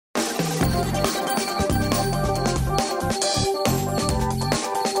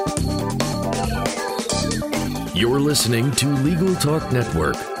You're listening to Legal Talk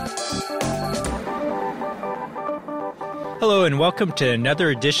Network. Hello and welcome to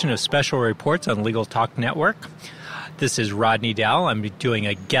another edition of Special Reports on Legal Talk Network. This is Rodney Dowell. I'm doing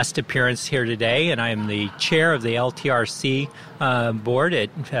a guest appearance here today, and I am the chair of the LTRC board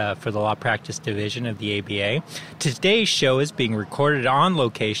for the Law Practice Division of the ABA. Today's show is being recorded on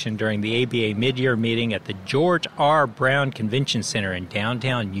location during the ABA mid-year meeting at the George R. Brown Convention Center in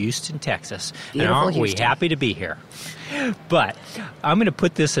downtown Houston, Texas. Beautiful and aren't Houston. we happy to be here? But I'm going to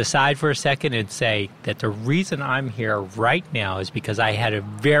put this aside for a second and say that the reason I'm here right now is because I had a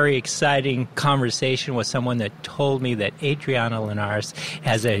very exciting conversation with someone that told me that Adriana Linares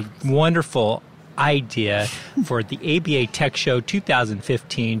has a wonderful idea for the ABA Tech Show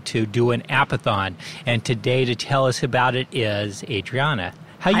 2015 to do an apathon. And today to tell us about it is Adriana.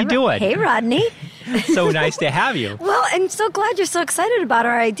 How you doing? Hey, Rodney. So nice to have you. Well, I'm so glad you're so excited about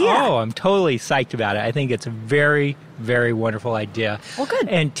our idea. Oh, I'm totally psyched about it. I think it's a very, very wonderful idea. Well, good.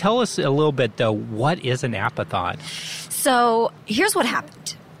 And tell us a little bit, though, what is an apathon? So here's what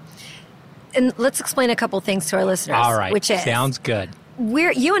happened. And let's explain a couple things to our listeners. All right. Which is, sounds good.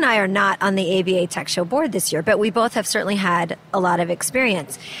 you and I are not on the ABA Tech Show board this year, but we both have certainly had a lot of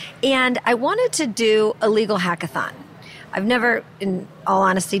experience. And I wanted to do a legal hackathon. I've never, in all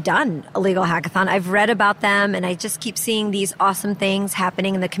honesty, done a legal hackathon. I've read about them, and I just keep seeing these awesome things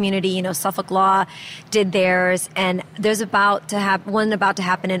happening in the community. You know, Suffolk Law did theirs, and there's one about to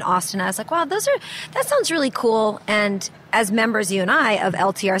happen in Austin. I was like, wow, that sounds really cool. And as members, you and I, of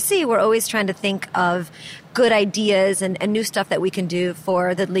LTRC, we're always trying to think of good ideas and new stuff that we can do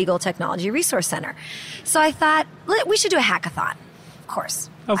for the Legal Technology Resource Center. So I thought, we should do a hackathon, of course.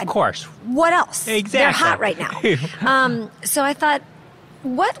 Of course. What else? Exactly. They're hot right now. So I thought,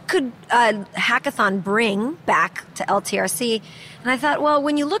 what could a hackathon bring back to LTRC? And I thought, well,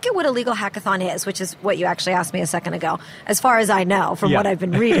 when you look at what a legal hackathon is, which is what you actually asked me a second ago, as far as I know from what I've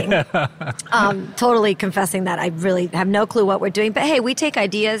been reading, totally confessing that I really have no clue what we're doing. But hey, we take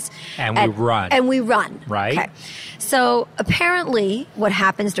ideas And we run. And we run. Right. Okay. So apparently what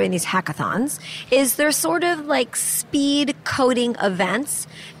happens during these hackathons is they're sort of like speed coding events.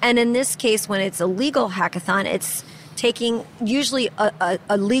 And in this case, when it's a legal hackathon, it's taking usually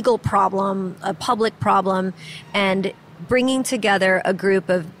a legal problem, a public problem, and bringing together a group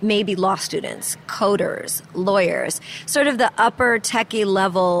of maybe law students, coders, lawyers, sort of the upper techie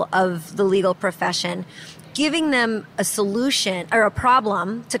level of the legal profession, giving them a solution or a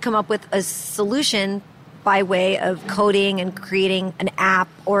problem to come up with a solution by way of coding and creating an app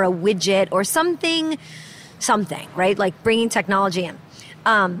or a widget or something, right? Like bringing technology in.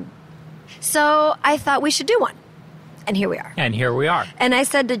 So I thought we should do one. And here we are. And I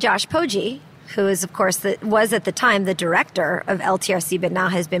said to Josh Poggi, who is, of course, was at the time the director of LTRC, but now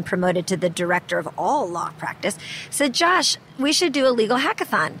has been promoted to the director of all law practice, said, Josh, we should do a legal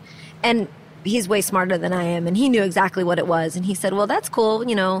hackathon. And he's way smarter than I am, and he knew exactly what it was. And he said, well, that's cool,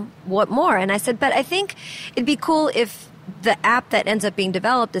 what more? And I said, but I think it'd be cool if the app that ends up being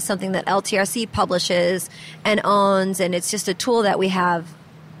developed is something that LTRC publishes and owns, and it's just a tool that we have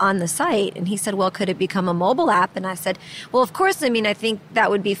on the site. And he said, well, could it become a mobile app? And I said, well, of course. I think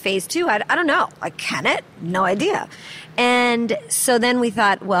that would be phase 2. I don't know. Like, can it? No idea. And so then we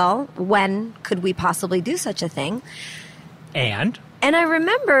thought, well, when could we possibly do such a thing? And I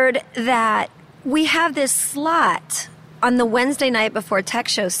remembered that we have this slot on the Wednesday night before Tech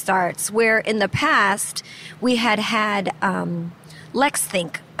Show starts, where in the past we had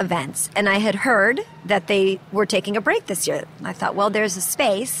LexThink events, and I had heard that they were taking a break this year. I thought, well, there's a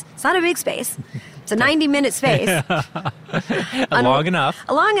space. It's not a big space. It's a 90-minute space. long enough.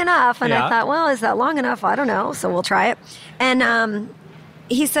 Long enough. And Yeah. I thought, well, is that long enough? I don't know. So we'll try it. And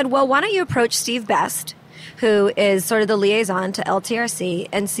he said, well, why don't you approach Steve Best, who is sort of the liaison to LTRC,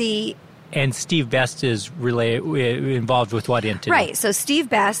 and see. And Steve Best is involved with what entity? Right. So Steve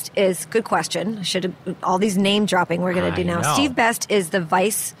Best is, good question. All these name dropping we're going to do now. know. Steve Best is the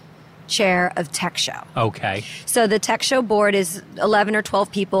vice chair of Tech Show. Okay. So the Tech Show board is 11 or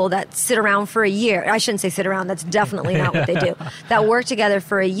 12 people that sit around for a year. I shouldn't say sit around. That's definitely not what they do. That work together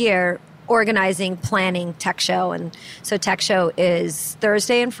for a year organizing, planning Tech Show. And so Tech Show is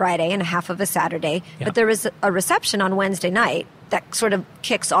Thursday and Friday and half of a Saturday. Yeah. But there was a reception on Wednesday night that sort of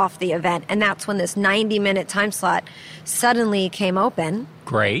kicks off the event. And that's when this 90-minute time slot suddenly came open.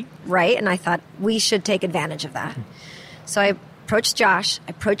 Great. Right? And I thought we should take advantage of that. So I approached Josh,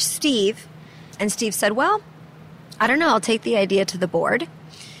 I approached Steve, and Steve said, well, I don't know, I'll take the idea to the board.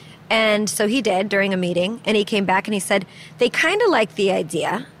 And so he did during a meeting, and he came back and he said, they kind of like the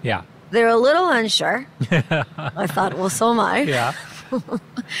idea. Yeah. They're a little unsure. I thought, well, so am I. Yeah.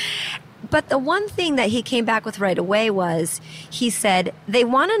 But the one thing that he came back with right away was, he said, they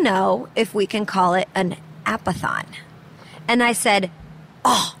want to know if we can call it an apathon. And I said,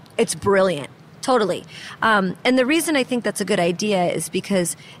 oh, it's brilliant. Totally. And the reason I think that's a good idea is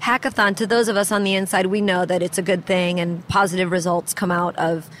because hackathon, to those of us on the inside, we know that it's a good thing and positive results come out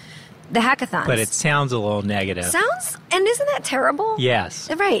of the hackathons. But it sounds a little negative. And isn't that terrible? Yes.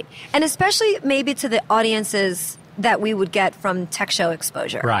 Right. And especially maybe to the audiences that we would get from tech show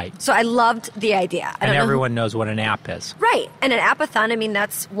exposure. Right. So I loved the idea. And everyone knows what an app is. Right. And an apathon, I mean,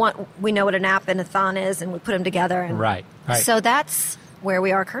 that's what we know what an app and a thon is, and we put them together. And right. So that's where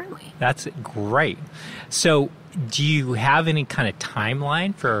we are currently. That's great. So do you have any kind of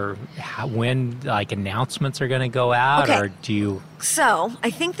timeline for when announcements are going to go out? Okay. Or do you... So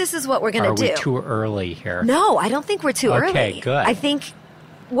I think this is what we're going to do. Are we too early here? No, I don't think we're too early. Okay, good. I think,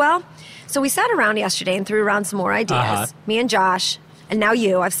 so we sat around yesterday and threw around some more ideas. Me and Josh, and now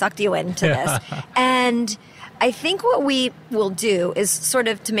you. I've sucked you into this. And I think what we will do is sort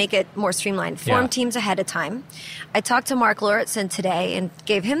of to make it more streamlined, form teams ahead of time. I talked to Mark Lauritsen today and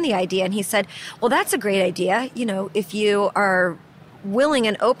gave him the idea, and he said, well, that's a great idea. You know, if you are willing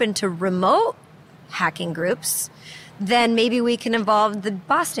and open to remote hacking groups, then maybe we can involve the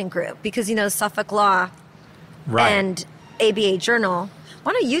Boston group because, Suffolk Law and ABA Journal.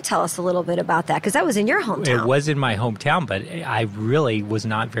 Why don't you tell us a little bit about that? Because that was in your hometown. It was in my hometown, but I really was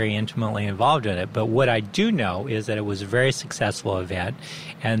not very intimately involved in it. But what I do know is that it was a very successful event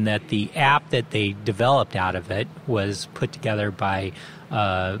and that the app that they developed out of it was put together by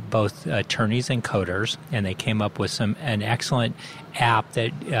both attorneys and coders, and they came up with an excellent app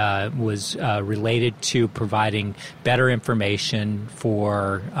that was related to providing better information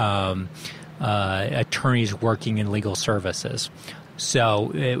for attorneys working in legal services. So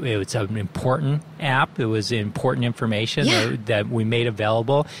it was an important app. It was important information that we made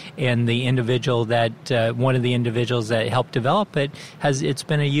available. And the individual one of the individuals that helped develop it, it's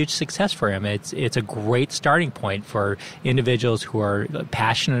been a huge success for him. It's a great starting point for individuals who are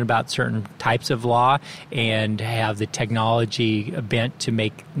passionate about certain types of law and have the technology bent to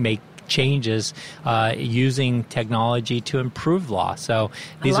make changes using technology to improve law. So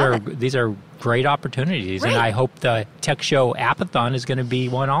these are great opportunities, and I hope the Tech Show Apathon is going to be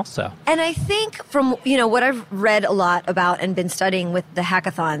one also. And I think from what I've read a lot about and been studying with the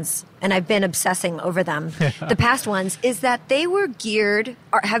hackathons, and I've been obsessing over them, the past ones, is that they were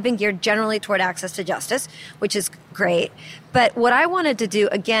have been geared generally toward access to justice, which is great. But what I wanted to do,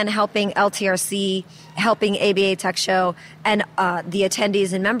 again, helping LTRC, helping ABA Tech Show, and the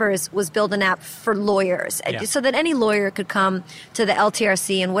attendees and members, was build an app for lawyers, so that any lawyer could come to the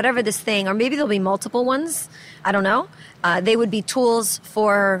LTRC and whatever this thing, or maybe there'll be multiple ones, I don't know. They would be tools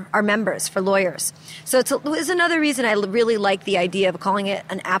for our members, for lawyers. So it's another reason I really like the idea of calling it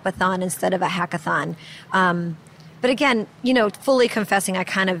an apathon instead of a hackathon. But again, fully confessing, I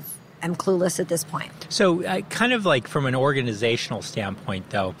kind of am clueless at this point. So kind of like from an organizational standpoint,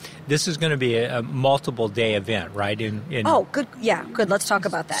 though, this is going to be a multiple day event, right? Oh, good. Yeah, good. Let's talk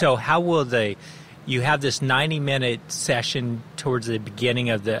about that. So how will you have this 90-minute session towards the beginning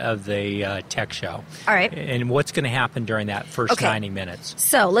of the tech show. All right. And what's going to happen during that first 90 minutes?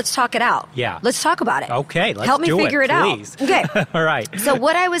 So let's talk it out. Yeah. Let's talk about it. Okay, let's Help me figure it out. Please. Okay. All right. So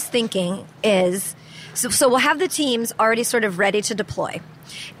what I was thinking is, so we'll have the teams already sort of ready to deploy.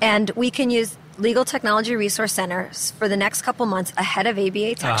 And we can use Legal Technology Resource Centers for the next couple months ahead of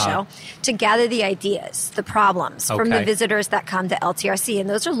ABA Tech Show to gather the ideas, the problems from the visitors that come to LTRC. And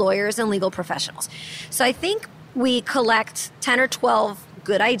those are lawyers and legal professionals. So I think we collect 10 or 12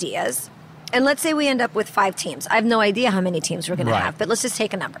 good ideas. And let's say we end up with 5 teams. I have no idea how many teams we're going to have, but let's just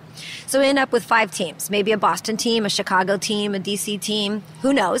take a number. So we end up with 5 teams, maybe a Boston team, a Chicago team, a DC team.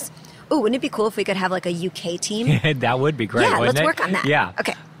 Who knows? Ooh, wouldn't it be cool if we could have like a UK team? That would be great, wouldn't it? Let's work on that. Yeah.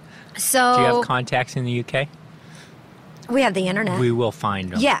 Okay. So, do you have contacts in the UK? We have the internet. We will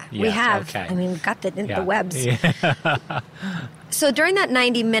find them. Yeah, yes, we have. Okay. I mean, we've got the webs. Yeah. So during that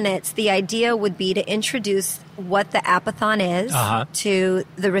 90 minutes, the idea would be to introduce what the Apathon is to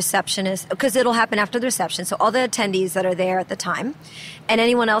the receptionist, because it'll happen after the reception. So all the attendees that are there at the time, and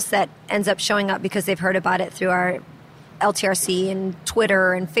anyone else that ends up showing up because they've heard about it through our LTRC and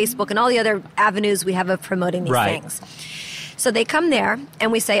Twitter and Facebook and all the other avenues we have of promoting these things. So they come there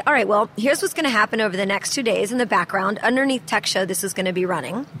and we say, all right, well, here's what's going to happen over the next 2 days in the background. Underneath Tech Show, this is going to be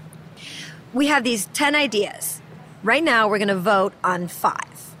running. We have these 10 ideas. Right now, we're going to vote on 5.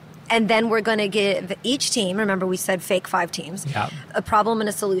 And then we're going to give each team, remember we said fake 5 teams, a problem and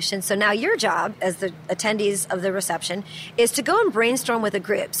a solution. So now your job as the attendees of the reception is to go and brainstorm with a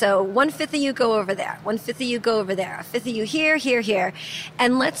group. So 1/5 of you go over there, 1/5 of you go over there, 1/5 of you here, here, here.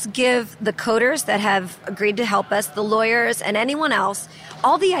 And let's give the coders that have agreed to help us, the lawyers and anyone else,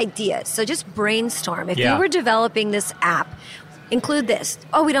 all the ideas. So just brainstorm. If you were developing this app, include this.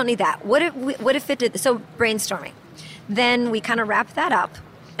 Oh, we don't need that. What if it did? So brainstorming. Then we kind of wrap that up.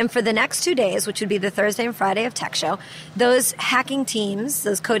 And for the next 2 days, which would be the Thursday and Friday of Tech Show, those hacking teams,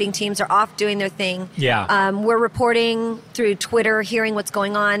 those coding teams are off doing their thing. We're reporting through Twitter, hearing what's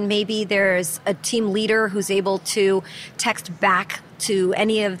going on. Maybe there's a team leader who's able to text back to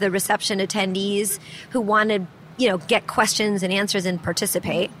any of the reception attendees who wanted, get questions and answers and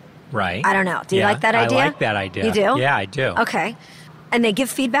participate. Right. I don't know. Do you like that idea? I like that idea. You do? Yeah, I do. Okay. And they give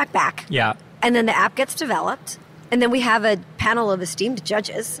feedback back. Yeah. And then the app gets developed. And then we have a panel of esteemed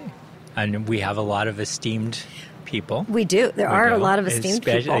judges. And we have a lot of esteemed people. We do. There are a lot of esteemed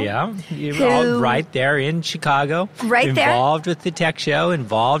people. Yeah. You're all right there in Chicago. Right there. Involved with the Tech Show,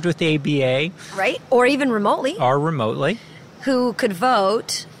 involved with the ABA. Right. Or even remotely. Who could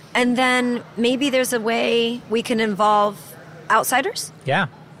vote. And then maybe there's a way we can involve outsiders. Yeah.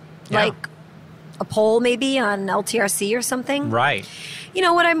 Like a poll maybe on LTRC or something. Right.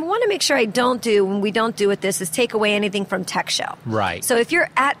 What I want to make sure I don't do when we don't do with this is take away anything from Tech Show. Right. So if you're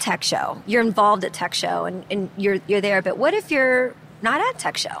at Tech Show, you're involved at Tech Show and you're there. But what if you're not at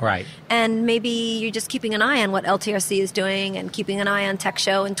Tech Show? Right. And maybe you're just keeping an eye on what LTRC is doing and keeping an eye on Tech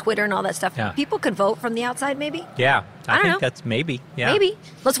Show and Twitter and all that stuff. Yeah. People could vote from the outside maybe? Yeah. I think know. that's maybe. Yeah. Maybe.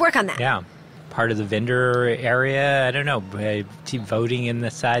 Let's work on that. Yeah. Part of the vendor area, I don't know, voting in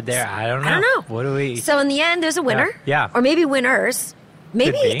the side there, I don't know. What do we... So in the end, there's a winner. Yeah. Or maybe winners.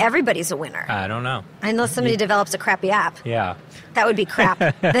 Maybe everybody's a winner. I don't know. Unless somebody develops a crappy app. Yeah. That would be crap.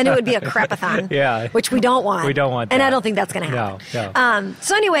 Then it would be a crapathon. Yeah. Which we don't want. We don't want that. And I don't think that's going to happen. No.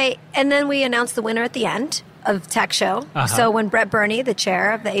 So anyway, and then we announce the winner at the end of Tech Show. So when Brett Burney, the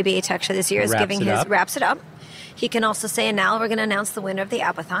chair of the ABA Tech Show this year, is wraps it up. He can also say, and now we're going to announce the winner of the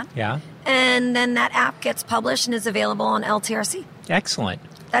Appathon. Yeah. And then that app gets published and is available on LTRC. Excellent.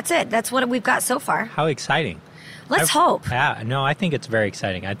 That's it. That's what we've got so far. How exciting. Let's hope. Yeah, no, I think it's very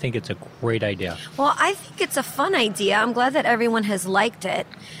exciting. I think it's a great idea. Well, I think it's a fun idea. I'm glad that everyone has liked it.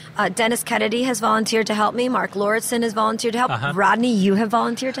 Dennis Kennedy has volunteered to help me. Mark Lauritsen has volunteered to help. Rodney, you have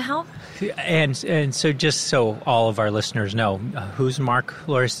volunteered to help. And so just so all of our listeners know, who's Mark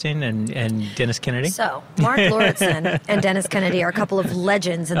Lauritsen and Dennis Kennedy? So Mark Lauritsen and Dennis Kennedy are a couple of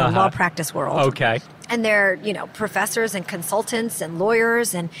legends in the law practice world. Okay. And they're, professors and consultants and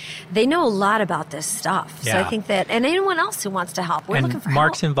lawyers, and they know a lot about this stuff. Yeah. So I think that, and anyone else who wants to help, we're looking for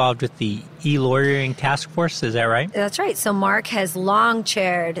Mark's help. involved with the e-lawyering task force, is that right? That's right. So Mark has long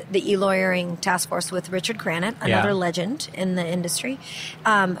chaired the e-lawyering task force with Richard Granite, another legend in the industry,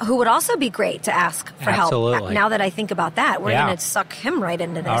 who would also be great to ask for help. Now that I think about that, we're going to suck him right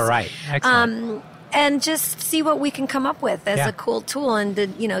into this. All right. Excellent. And just see what we can come up with as a cool tool and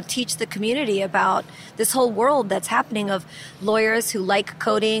to, teach the community about this whole world that's happening of lawyers who like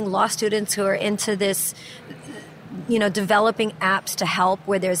coding, law students who are into this, developing apps to help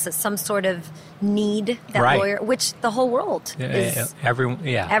where there's some sort of need that lawyer, which the whole world is.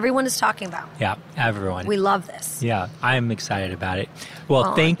 Everyone is talking about. Yeah, everyone. We love this. Yeah, I'm excited about it.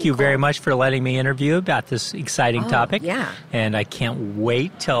 Well, thank you very much for letting me interview about this exciting topic. Yeah. And I can't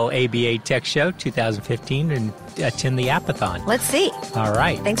wait till ABA Tech Show 2015 and attend the Appathon. Let's see. All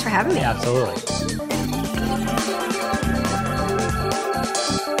right. Thanks for having me. Absolutely.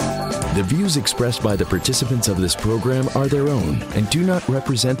 The views expressed by the participants of this program are their own and do not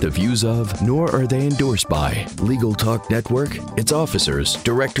represent the views of, nor are they endorsed by, Legal Talk Network, its officers,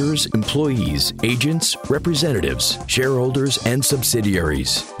 directors, employees, agents, representatives, shareholders, and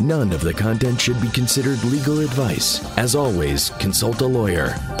subsidiaries. None of the content should be considered legal advice. As always, consult a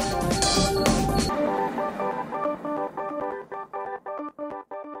lawyer.